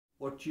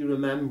What do you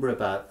remember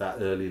about that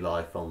early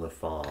life on the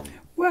farm?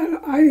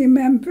 Well, I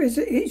remember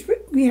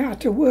we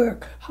had to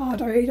work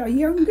hard. I had a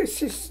younger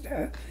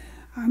sister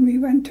and we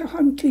went to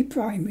Huntley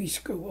Primary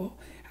School,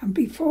 and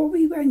before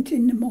we went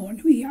in the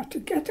morning we had to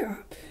get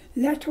up,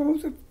 let all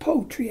the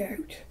poultry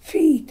out,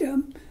 feed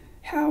them,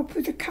 help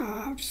with the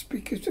calves,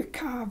 because the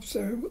calves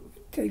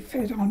they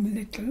fed on a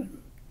little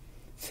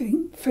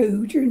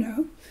food,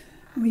 and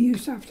we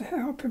used to have to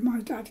help, and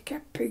my dad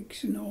kept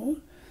pigs and all,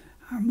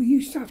 and we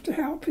used to have to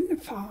help in the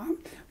farm.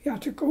 We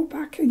had to go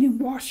back in and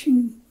wash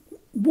and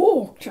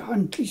walk to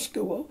Huntley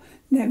School.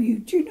 Now, do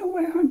you know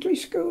where Huntley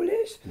School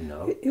is?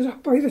 No. It's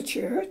up by the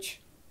church.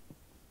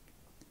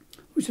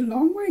 It was a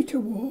long way to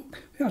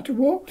walk. We had to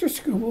walk to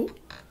school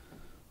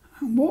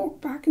and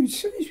walk back, and as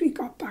soon as we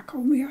got back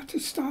home we had to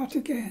start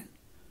again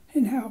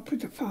and help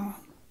with the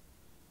farm.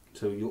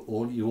 So you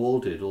all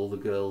did? All the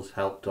girls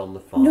helped on the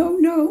farm? No.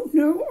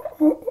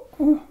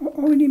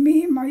 Only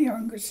me and my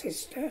younger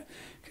sister,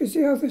 because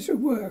the others were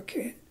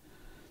working.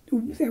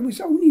 There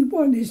was only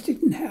one who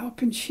didn't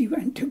help, and she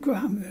went to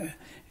grammar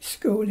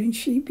school, and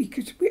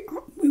because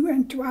we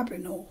went to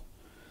Abernaw,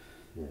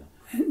 yeah.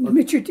 and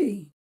Mitchell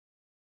D.